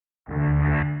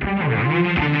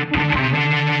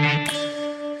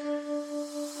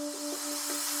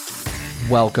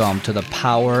welcome to the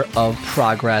Power of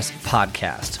Progress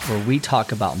podcast, where we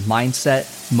talk about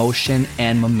mindset, motion,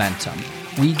 and momentum.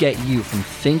 We get you from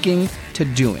thinking to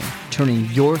doing, turning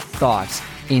your thoughts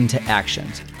into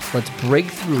actions. Let's break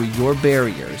through your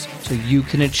barriers so you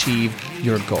can achieve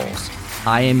your goals.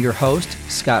 I am your host,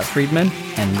 Scott Friedman,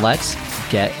 and let's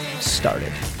get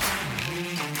started.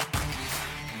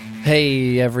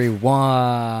 Hey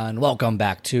everyone, welcome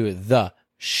back to the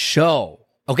show.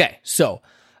 Okay, so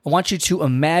I want you to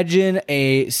imagine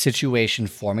a situation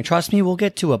for me. Trust me, we'll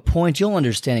get to a point. You'll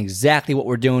understand exactly what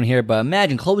we're doing here, but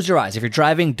imagine, close your eyes. If you're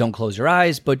driving, don't close your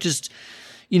eyes, but just,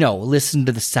 listen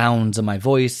to the sounds of my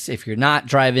voice. If you're not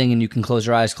driving and you can close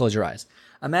your eyes, close your eyes.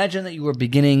 Imagine that you were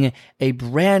beginning a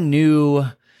brand new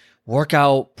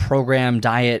workout program,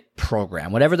 diet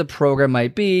program, whatever the program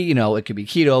might be. It could be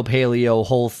keto, paleo,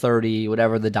 Whole30,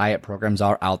 whatever the diet programs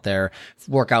are out there,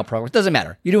 workout programs, doesn't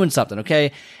matter. You're doing something,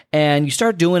 okay? And you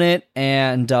start doing it,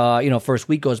 and, first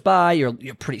week goes by, you're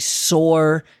pretty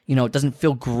sore, it doesn't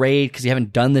feel great because you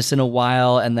haven't done this in a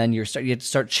while, and then you have to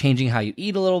start changing how you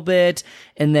eat a little bit,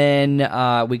 and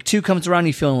then week 2 comes around,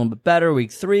 you feel a little bit better,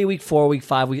 week 3, week 4, week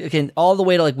 5, again, all the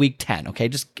way to like week 10, okay?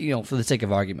 Just, for the sake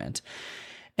of argument.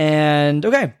 And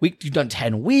okay, you've done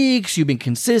 10 weeks, you've been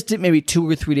consistent, maybe 2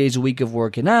 or 3 days a week of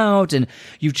working out, and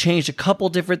you've changed a couple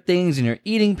different things in your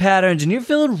eating patterns, and you're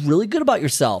feeling really good about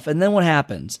yourself. And then what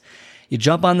happens? You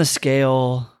jump on the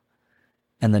scale,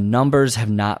 and the numbers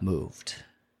have not moved.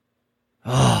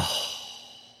 Oh,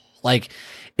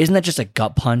 isn't that just a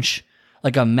gut punch?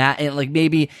 Like a mat, and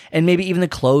maybe even the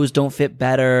clothes don't fit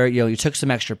better. You took some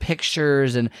extra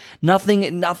pictures, and nothing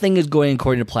is going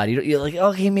according to plan. You're like,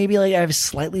 okay, maybe I have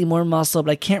slightly more muscle, but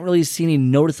I can't really see any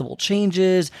noticeable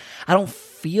changes. I don't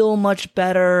feel much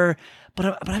better,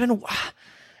 but I've been,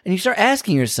 and you start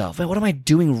asking yourself, what am I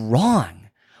doing wrong?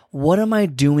 What am I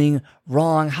doing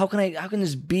wrong? How can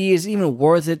this be? Is it even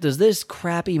worth it? Does this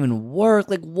crap even work?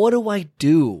 What do I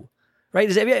do?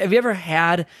 Right? Have you ever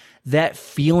had that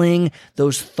feeling,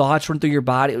 those thoughts run through your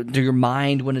body, through your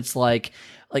mind, when it's like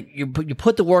you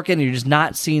put the work in and you're just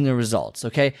not seeing the results,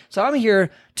 okay? So I'm here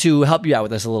to help you out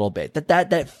with this a little bit.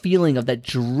 That feeling of that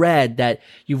dread that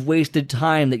you've wasted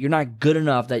time, that you're not good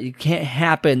enough, that it can't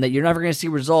happen, that you're never going to see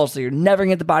results, that you're never going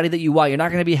to get the body that you want, you're not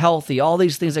going to be healthy, all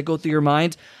these things that go through your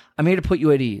mind, I'm here to put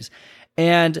you at ease.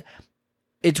 And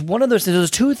it's one of those things. There's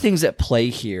 2 things at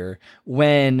play here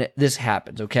when this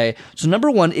happens, okay? So number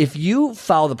 1, if you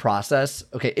follow the process,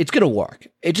 okay, it's going to work.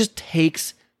 It just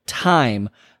takes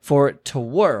time for it to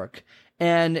work.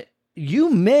 And you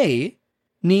may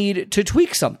need to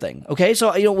tweak something, okay?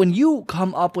 So, when you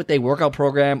come up with a workout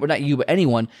program, or not you, but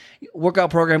anyone,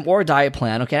 workout program or a diet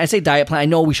plan, okay? I say diet plan. I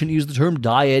know we shouldn't use the term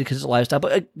diet because it's a lifestyle,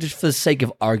 but just for the sake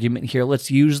of argument here,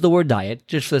 let's use the word diet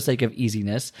just for the sake of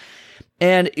easiness.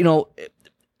 And,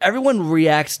 everyone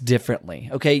reacts differently,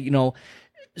 okay?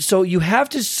 So you have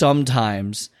to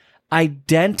sometimes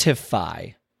identify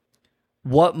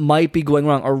what might be going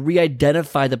wrong, or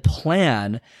re-identify the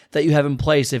plan that you have in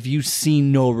place if you see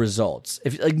no results.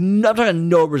 If I'm talking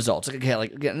no results,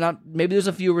 not maybe there's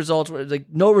a few results,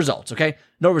 no results, okay?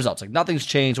 No results, nothing's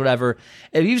changed, whatever.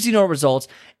 If you see no results,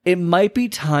 it might be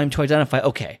time to identify,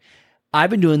 okay,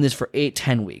 I've been doing this for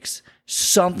 8-10 weeks.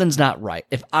 Something's not right.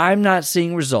 If I'm not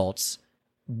seeing results,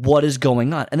 what is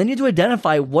going on? And then you have to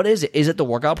identify, what is it? Is it the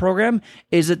workout program?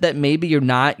 Is it that maybe you're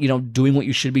not, doing what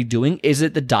you should be doing? Is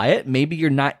it the diet? Maybe you're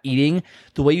not eating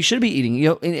the way you should be eating,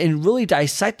 and really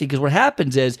dissecting, because what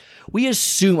happens is we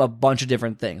assume a bunch of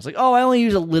different things. I only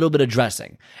use a little bit of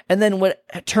dressing. And then what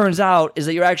turns out is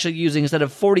that you're actually using, instead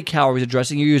of 40 calories of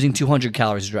dressing, you're using 200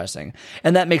 calories of dressing.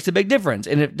 And that makes a big difference,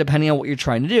 and depending on what you're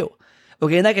trying to do.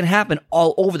 Okay, and that can happen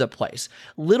all over the place.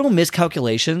 Little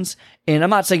miscalculations, and I'm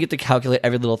not saying you have to calculate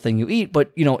every little thing you eat,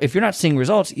 but, if you're not seeing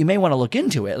results, you may want to look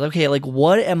into it. Okay,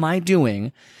 what am I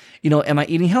doing? Am I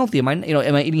eating healthy? Am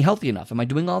I eating healthy enough? Am I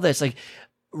doing all this?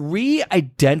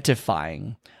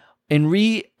 Re-identifying and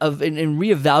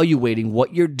reevaluating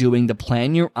what you're doing, the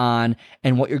plan you're on,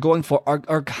 and what you're going for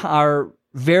are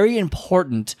very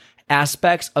important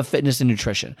aspects of fitness and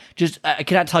nutrition. I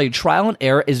cannot tell you, trial and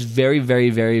error is very, very,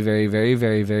 very, very, very,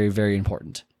 very, very, very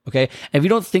important. Okay. And if you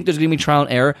don't think there's going to be trial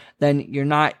and error, then you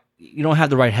don't have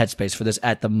the right headspace for this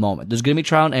at the moment. There's going to be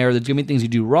trial and error. There's going to be things you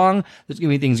do wrong. There's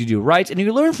going to be things you do right, and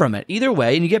you learn from it either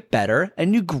way, and you get better,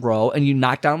 and you grow, and you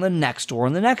knock down the next door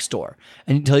and the next door,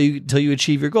 and until you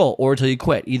achieve your goal, or until you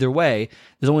quit. Either way,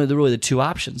 there's only really the 2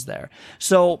 options there.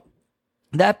 So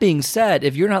that being said,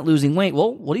 if you're not losing weight,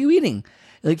 well, what are you eating?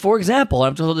 Like, for example,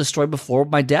 I've told this story before.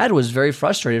 My dad was very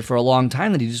frustrated for a long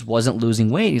time that he just wasn't losing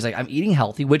weight. He's like, I'm eating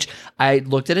healthy, which I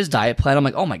looked at his diet plan. I'm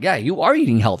like, oh my God, you are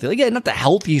eating healthy. Like, yeah, not the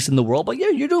healthiest in the world, but yeah,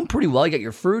 you're doing pretty well. You got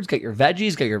your fruits, got your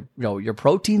veggies, got your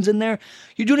proteins in there.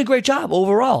 You're doing a great job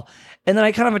overall. And then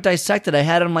I kind of dissected. I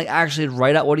had him like actually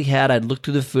write out what he had. I'd look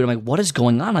through the food. I'm like, what is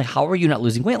going on? Like, how are you not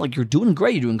losing weight? Like, you're doing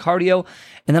great. You're doing cardio.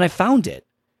 And then I found it.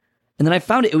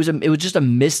 It was just a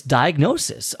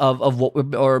misdiagnosis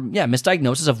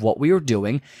misdiagnosis of what we were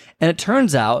doing. And it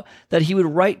turns out that he would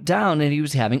write down that he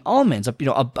was having almonds, a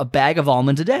bag of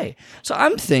almonds a day. So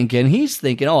he's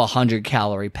thinking, 100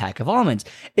 calorie pack of almonds.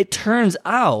 It turns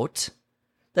out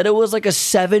that it was like a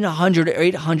 700 or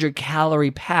 800 calorie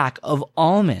pack of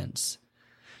almonds.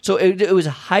 So it was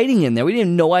hiding in there. We didn't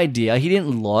have no idea. He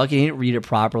didn't look. He didn't read it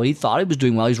properly. He thought he was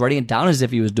doing well. He was writing it down as if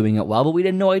he was doing it well, but we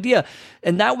had no idea.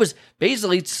 And that was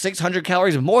basically 600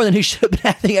 calories more than he should have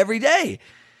been having every day.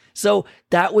 So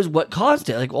that was what caused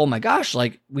it. Like, oh my gosh,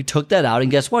 like we took that out and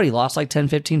guess what? He lost like 10,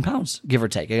 15 pounds, give or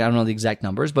take. I don't know the exact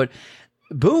numbers, but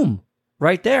boom.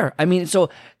 Right there. I mean,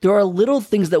 so there are little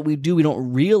things that we do we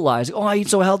don't realize. Oh, I eat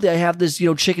so healthy. I have this,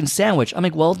 chicken sandwich. I'm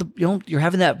like, well, you're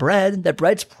having that bread. That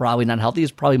bread's probably not healthy.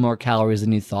 It's probably more calories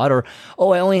than you thought. Or,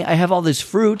 I have all this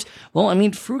fruit. Well, I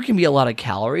mean, fruit can be a lot of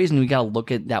calories, and we got to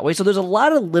look at it that way. So there's a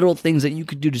lot of little things that you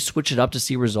could do to switch it up to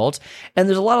see results, and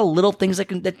there's a lot of little things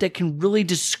that can really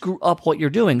just screw up what you're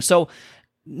doing. So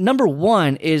number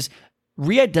one is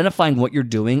re-identifying what you're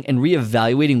doing and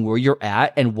reevaluating where you're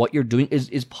at and what you're doing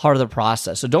is part of the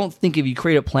process. So don't think if you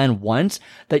create a plan once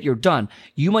that you're done.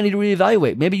 You might need to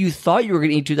reevaluate. Maybe you thought you were going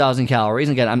to eat 2,000 calories.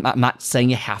 And again, I'm not saying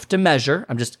you have to measure.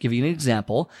 I'm just giving you an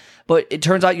example. But it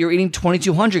turns out you're eating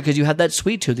 2,200 because you had that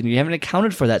sweet tooth and you haven't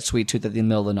accounted for that sweet tooth at the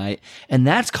middle of the night. And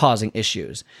that's causing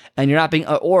issues. And you're not being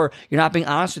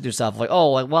honest with yourself. Like,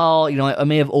 I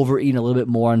may have overeaten a little bit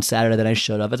more on Saturday than I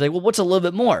should have. It's like, well, what's a little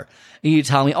bit more? And you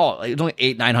tell me, it's only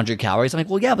 800-900 calories. I'm like,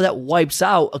 well, yeah, but that wipes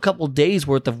out a couple days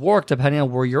worth of work depending on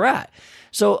where you're at.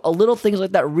 So little things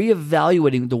like that,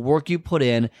 reevaluating the work you put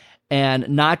in and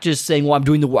not just saying, well, I'm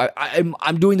doing the work.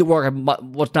 I'm doing the work.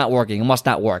 What's not working? It must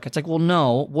not work. It's like, well,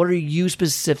 no. What are you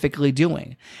specifically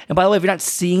doing? And by the way, if you're not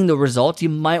seeing the results, you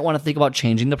might want to think about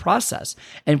changing the process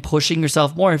and pushing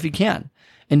yourself more if you can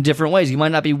in different ways. You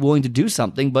might not be willing to do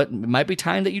something, but it might be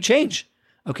time that you change.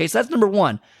 Okay, so that's number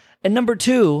one. And number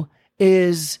two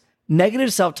is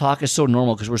negative self-talk is so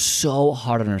normal because we're so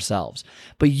hard on ourselves.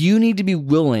 But you need to be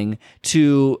willing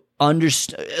to at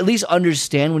least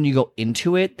understand when you go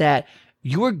into it that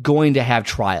you are going to have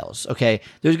trials, okay?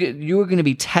 You are going to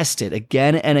be tested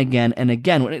again and again and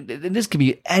again. And this could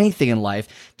be anything in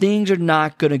life. Things are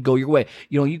not going to go your way.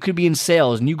 You could be in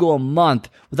sales and you go a month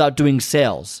without doing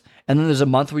sales. And then there's a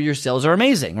month where your sales are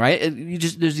amazing, right?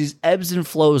 There's these ebbs and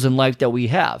flows in life that we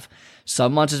have.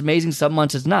 Some months is amazing, some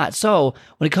months is not. So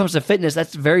when it comes to fitness,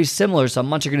 that's very similar. Some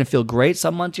months you're going to feel great,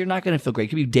 some months you're not going to feel great. It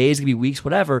could be days, it could be weeks,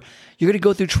 whatever. You're going to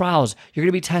go through trials. You're going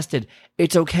to be tested.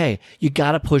 It's okay. You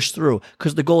got to push through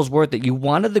because the goal is worth it. You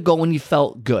wanted the goal when you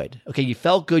felt good. Okay, you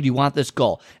felt good. You want this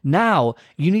goal. Now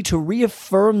you need to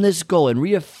reaffirm this goal and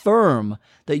reaffirm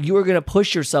that you are going to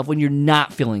push yourself when you're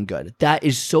not feeling good. That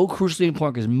is so crucially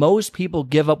important because most people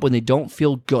give up when they don't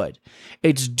feel good.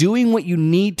 It's doing what you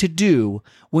need to do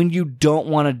when you don't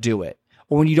want to do it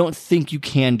or when you don't think you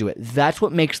can do it. That's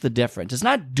what makes the difference. It's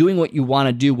not doing what you want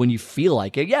to do when you feel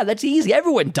like it. Yeah, that's easy.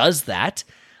 Everyone does that.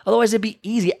 Otherwise, it'd be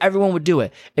easy. Everyone would do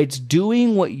it. It's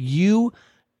doing what you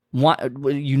want,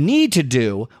 what you need to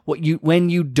do when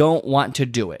you don't want to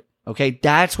do it. Okay,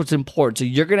 that's what's important. So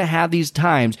you're going to have these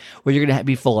times where you're going to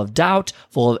be full of doubt,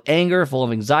 full of anger, full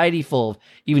of anxiety, full of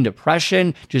even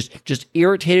depression, just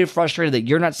irritated, frustrated that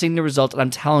you're not seeing the results. And I'm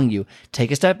telling you,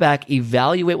 take a step back,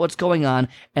 evaluate what's going on,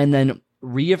 and then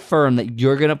reaffirm that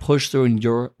you're going to push through and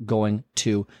you're going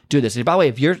to do this. And by the way,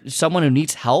 if you're someone who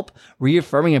needs help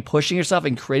reaffirming and pushing yourself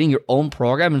and creating your own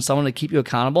program and someone to keep you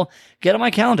accountable, get on my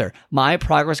calendar,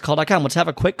 myprogresscall.com. Let's have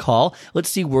a quick call. Let's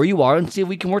see where you are and see if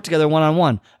we can work together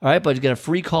one-on-one. All right, but you get a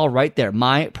free call right there,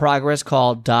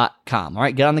 myprogresscall.com. All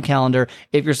right, get on the calendar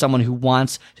if you're someone who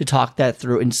wants to talk that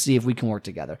through and see if we can work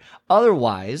together.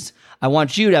 Otherwise, I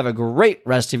want you to have a great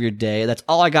rest of your day. That's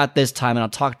all I got this time, and I'll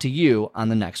talk to you on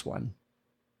the next one.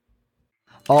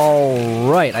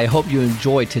 All right, I hope you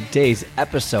enjoyed today's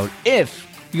episode. If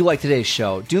you like today's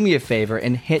show, do me a favor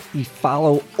and hit the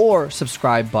follow or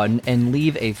subscribe button and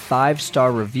leave a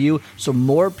 5-star review so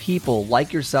more people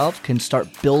like yourself can start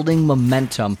building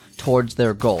momentum towards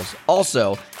their goals.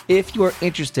 Also, If you are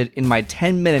interested in my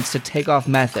 10 minutes to take off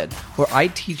method, where I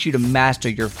teach you to master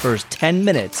your first 10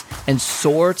 minutes and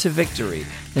soar to victory,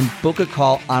 then book a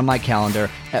call on my calendar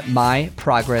at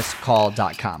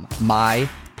myprogresscall.com.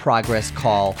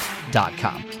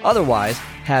 myprogresscall.com. Otherwise,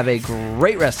 have a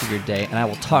great rest of your day, and I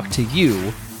will talk to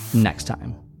you next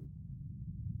time.